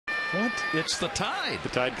What? It's the Tide.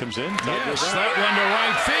 The Tide comes in. Yes, that one to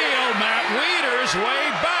right field. Matt Wieters way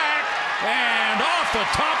back and off the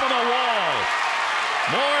top of the wall.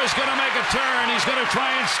 Moore is going to make a turn. He's going to try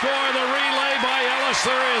and score. The relay by Ellis.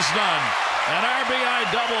 There is none. An RBI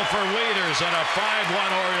double for Wieters and a 5-1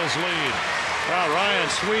 Orioles lead. Well, Ryan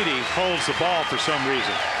Sweetie holds the ball for some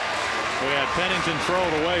reason. We had Pennington throw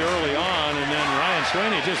it away early on, and then Ryan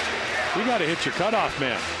Sweetie you got to hit your cutoff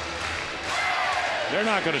man. They're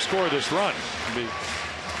not going to score this run.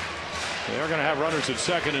 They're going to have runners at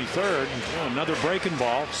second and third. Another breaking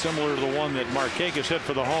ball, similar to the one that Markakis hit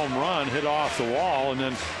for the home run, hit off the wall, and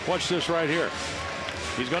then watch this right here.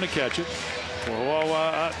 He's going to catch it.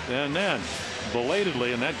 And then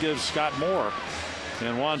belatedly, and that gives Scott Moore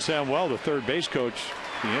and Juan Samuel, the third base coach,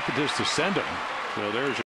 the impetus to send him. So there's